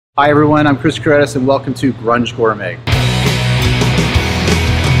Hi everyone, I'm Chris Correttis and welcome to Grunge Gourmet.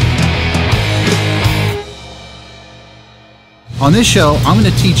 On this show, I'm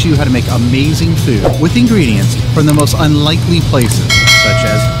going to teach you how to make amazing food with ingredients from the most unlikely places, such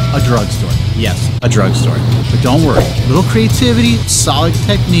as a drugstore. Yes, a drugstore. But don't worry, little creativity, solid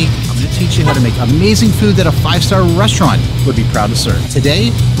technique. I'm going to teach you how to make amazing food that a 5-star restaurant would be proud to serve.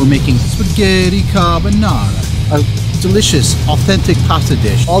 Today, we're making Spaghetti Carbonara, a delicious, authentic pasta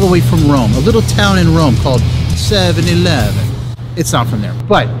dish all the way from Rome, a little town in Rome called 7-Eleven. It's not from there,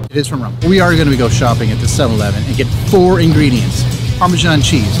 but it is from Rome. We are going to go shopping at the 7-Eleven and get 4 ingredients: Parmesan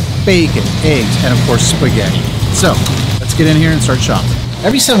cheese, bacon, eggs, and of course spaghetti. So let's get in here and start shopping.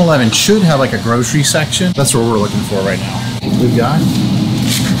 Every 7-Eleven should have like a grocery section. That's what we're looking for right now. We've got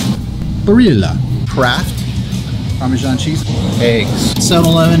Barilla, Kraft, Parmesan cheese, eggs.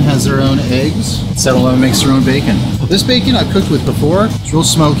 7-Eleven has their own eggs. 7-Eleven makes their own bacon. This bacon I've cooked with before. It's real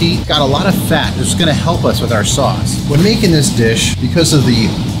smoky. Got a lot of fat. It's going to help us with our sauce. When making this dish, because of the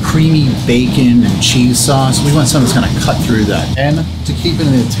creamy bacon and cheese sauce, we want something that's going to cut through that. And to keep it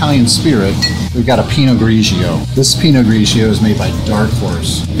in the Italian spirit, we've got a Pinot Grigio. This Pinot Grigio is made by Dark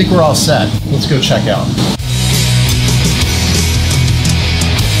Horse. I think we're all set. Let's go check out.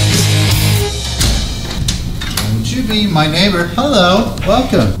 You be my neighbor. Hello,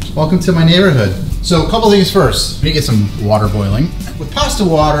 welcome to my neighborhood. So a couple things first. We need to get some water boiling. With pasta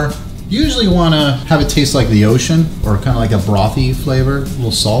water, you usually want to have it taste like the ocean or kind of like a brothy flavor, a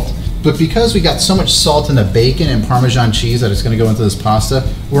little salt. But because we got so much salt in the bacon and Parmesan cheese that it's going to go into this pasta,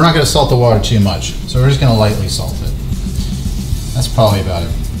 we're not going to salt the water too much. So we're just going to lightly salt it. That's probably about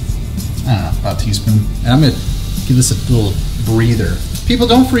it. I don't know, about a teaspoon. And I'm going to give this a little breather. People,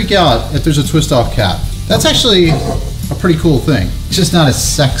 don't freak out if there's a twist off cap. That's actually a pretty cool thing. It's just not as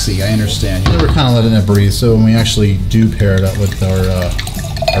sexy, I understand. We're kind of letting it breathe, so when we actually do pair it up with our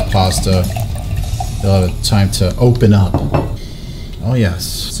pasta, they'll have time to open up. Oh yes.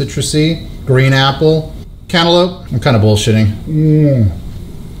 Citrusy, green apple, cantaloupe. I'm kind of bullshitting.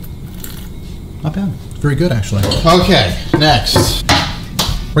 Not bad. Very good, actually. Okay, next.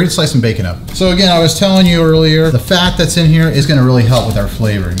 We're gonna slice some bacon up. So again, I was telling you earlier, the fat that's in here is gonna really help with our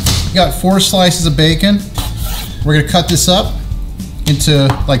flavoring. We got 4 slices of bacon. We're gonna cut this up into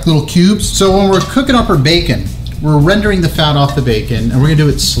like little cubes. So when we're cooking up our bacon, we're rendering the fat off the bacon and we're gonna do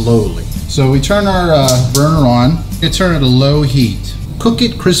it slowly. So we turn our burner on, we're gonna turn it to low heat. Cook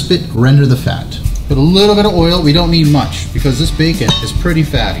it, crisp it, render the fat. Put a little bit of oil, we don't need much because this bacon is pretty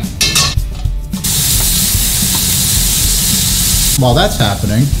fatty. While that's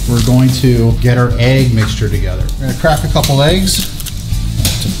happening, we're going to get our egg mixture together. We're gonna crack a couple eggs.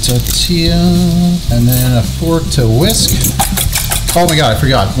 And then a fork to whisk. Oh my God, I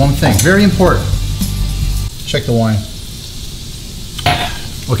forgot one thing, very important. Check the wine.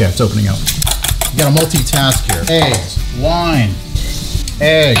 Okay, it's opening up. You gotta multitask here. Eggs, wine,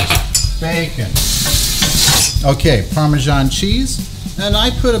 eggs, bacon. Okay, Parmesan cheese. And I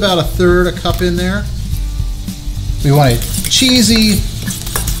put about a cup in there. We want it cheesy,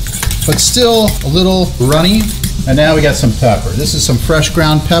 but still a little runny. And now we got some pepper. This is some fresh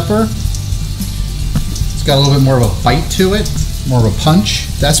ground pepper. It's got a little bit more of a bite to it, more of a punch.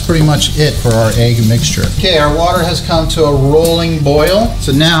 That's pretty much it for our egg mixture. Okay, our water has come to a rolling boil.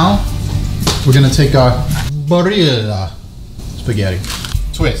 So now we're gonna take our Barilla spaghetti.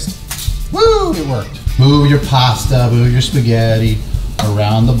 Twist. Woo, it worked. Move your pasta, move your spaghetti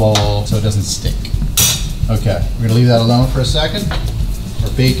around the bowl so it doesn't stick. Okay, we're gonna leave that alone for a second.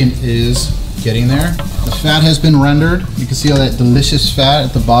 Our bacon is getting there. The fat has been rendered. You can see all that delicious fat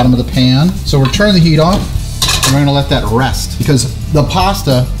at the bottom of the pan. So we're turning the heat off and we're gonna let that rest because the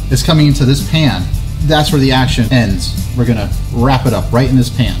pasta is coming into this pan. That's where the action ends. We're gonna wrap it up right in this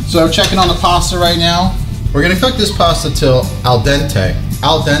pan. So we're checking on the pasta right now. We're gonna cook this pasta till al dente.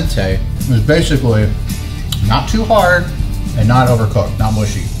 Al dente is basically not too hard and not overcooked, not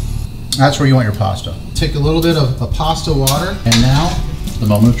mushy. That's where you want your pasta. Take a little bit of the pasta water, and now the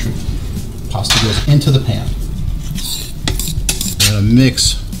moment of truth. Pasta goes into the pan. We're gonna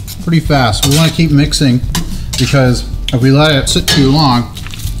mix pretty fast. We want to keep mixing because if we let it sit too long,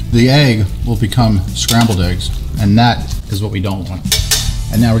 the egg will become scrambled eggs, and that is what we don't want.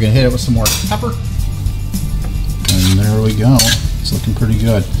 And now we're gonna hit it with some more pepper. And there we go. It's looking pretty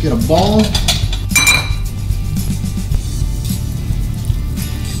good. Get a bowl.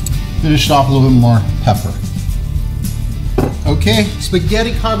 Finish it off a little bit more pepper. Okay,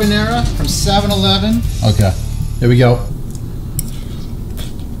 Spaghetti Carbonara from 7-Eleven. Okay, here we go.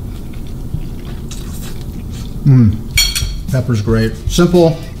 Pepper's great.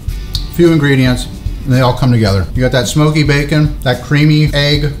 Simple, few ingredients, and they all come together. You got that smoky bacon, that creamy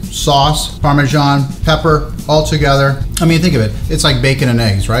egg sauce, Parmesan, pepper, all together. I mean, think of it. It's like bacon and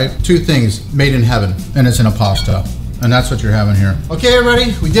eggs, right? Two things made in heaven, and it's in a pasta. And that's what you're having here. Okay,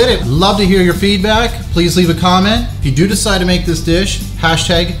 everybody, we did it. Love to hear your feedback. Please leave a comment. If you do decide to make this dish,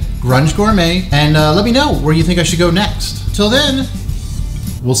 hashtag Grunge Gourmet, and let me know where you think I should go next. Till then,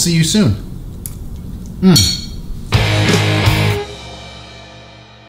 we'll see you soon.